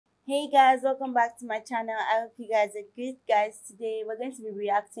Hey guys, welcome back to my channel. I hope you guys are good, guys. Today we're going to be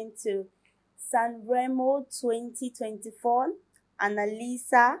reacting to Sanremo 2024,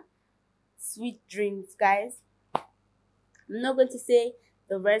 Annalisa, Sweet Dreams, guys. I'm not going to say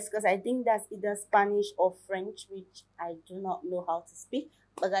the rest because I think that's either Spanish or French, which I do not know how to speak.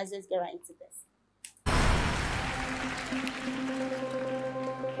 But guys, let's get right into this.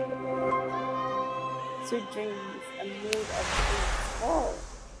 Sweet Dreams, a mood of peace. Oh.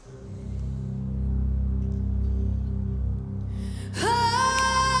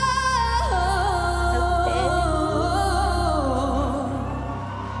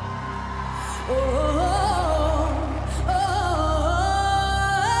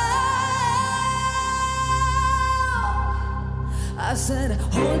 I said,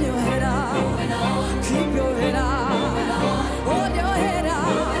 hold your head up, keep your head up, hold your head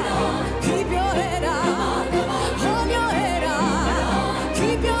up, keep your head up, hold your head up,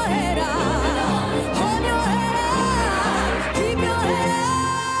 keep your head up, hold your head up, keep your head up.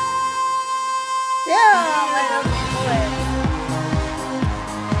 Yeah, I love it.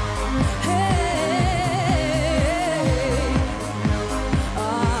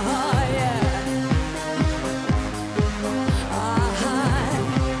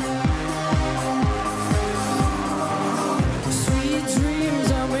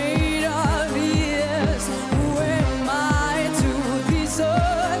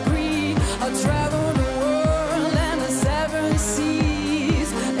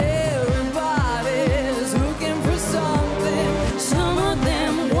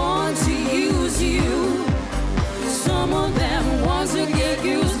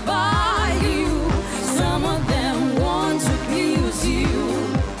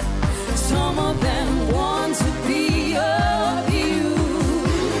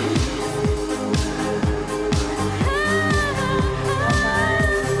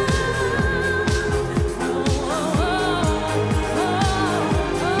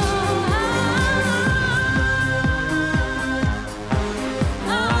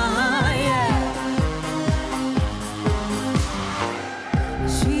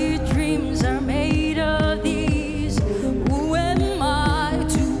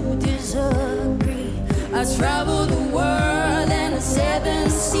 I travel the world and the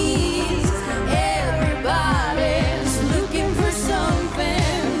seven seas. Everybody's looking for something.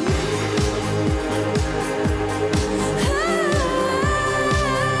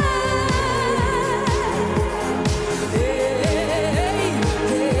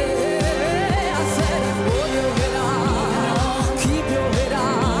 I said, hold your head up, keep your head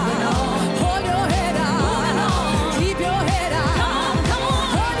up, hold your head up, keep your head up.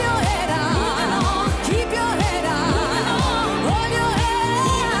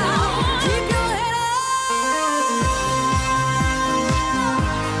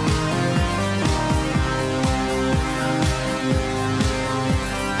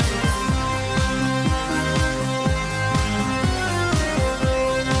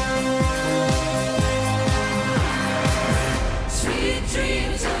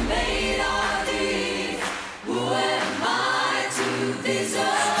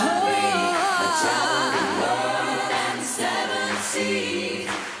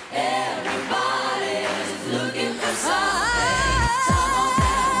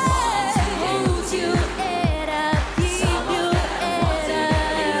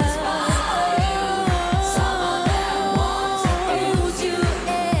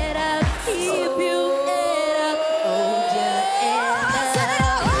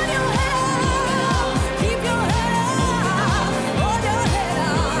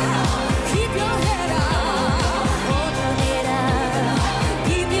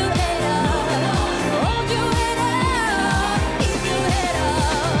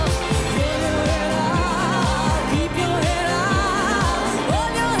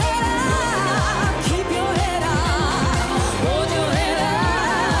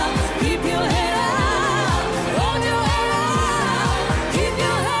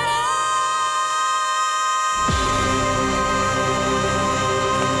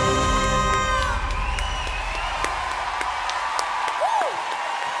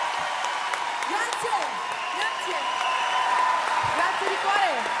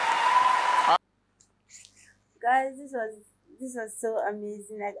 Guys, this was so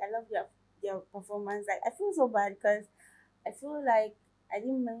amazing. Like, I love your performance. Like, I feel so bad because I feel like I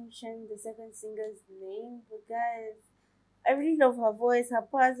didn't mention the second singer's name, but guys, I really love her voice, her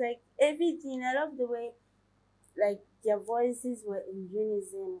parts, like everything. I love the way like their voices were in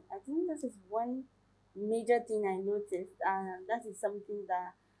unison. I think that is one major thing I noticed, and that is something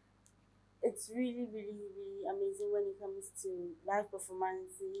that it's really, really, really amazing when it comes to live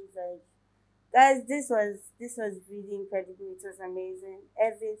performances. Like, guys, this was really incredible. It was amazing.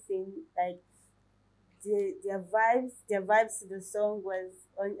 Everything, like, their vibes to the song was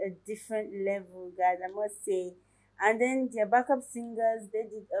on a different level, guys, I must say. And then their backup singers, they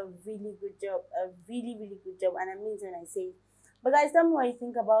did a really good job, a really, really good job, and I mean it when I say it. But guys, tell me what you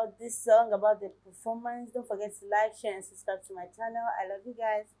think about this song, about the performance. Don't forget to like, share, and subscribe to my channel. I love you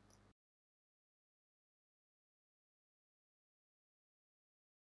guys.